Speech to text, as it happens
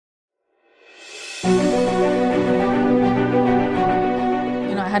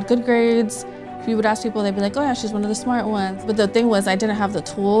had good grades. If you would ask people, they'd be like, oh yeah, she's one of the smart ones. But the thing was, I didn't have the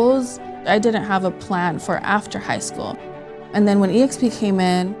tools. I didn't have a plan for after high school. And then when EXP came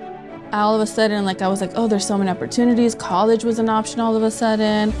in, all of a sudden, I was like, oh, there's so many opportunities. College was an option all of a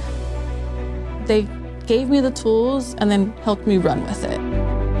sudden. They gave me the tools and then helped me run with it.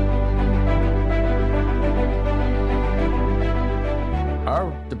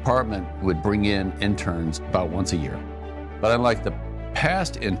 Our department would bring in interns about once a year. But unlike the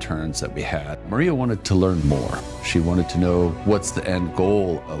past interns that we had, Maria wanted to learn more. She wanted to know what's the end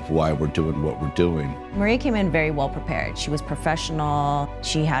goal of why we're doing what we're doing. Maria came in very well prepared. She was professional.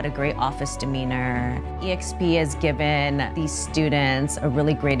 She had a great office demeanor. EXP has given these students a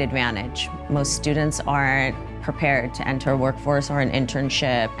really great advantage. Most students aren't prepared to enter a workforce or an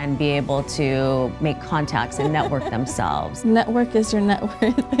internship and be able to make contacts and network themselves. Network is your net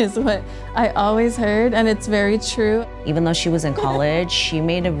worth is what I always heard, and it's very true. Even though she was in college, she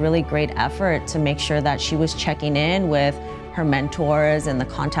made a really great effort to make sure that she was checking in with her mentors and the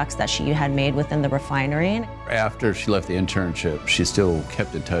contacts that she had made within the refinery. After she left the internship, she still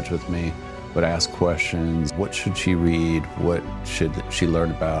kept in touch with me, would ask questions. What should she read? What should she learn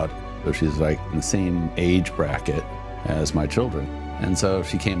about? So she's in the same age bracket as my children. And so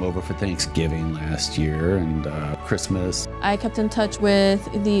she came over for Thanksgiving last year and Christmas. I kept in touch with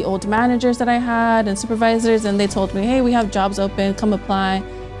the old managers that I had and supervisors, and they told me, hey, we have jobs open, come apply.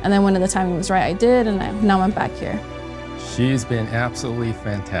 And then when the timing was right, I did, and now I'm back here. She's been absolutely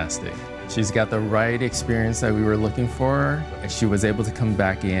fantastic. She's got the right experience that we were looking for. She was able to come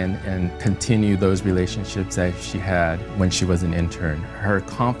back in and continue those relationships that she had when she was an intern. Her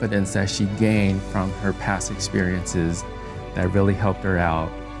confidence that she gained from her past experiences that really helped her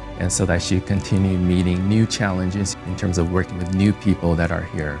out, and so that she continued meeting new challenges in terms of working with new people that are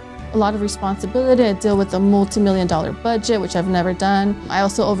here. A lot of responsibility. I deal with a multi-million-dollar budget, which I've never done. I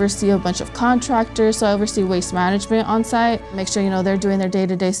also oversee a bunch of contractors, so I oversee waste management on site. Make sure, they're doing their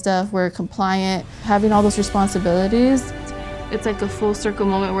day-to-day stuff, we're compliant. Having all those responsibilities, it's like a full circle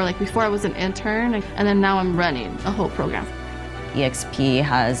moment where before I was an intern, and then now I'm running a whole program. EXP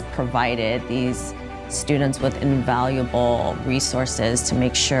has provided these students with invaluable resources to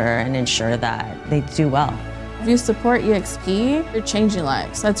make sure and ensure that they do well. If you support EXP, you're changing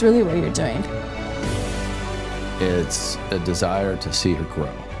lives. That's really what you're doing. It's a desire to see her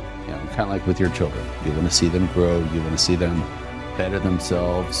grow. Kind of like with your children. You want to see them grow, you want to see them better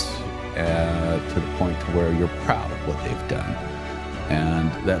themselves to the point to where you're proud of what they've done.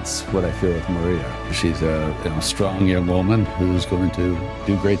 And that's what I feel with Maria. She's a strong young woman who's going to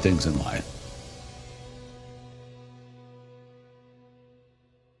do great things in life.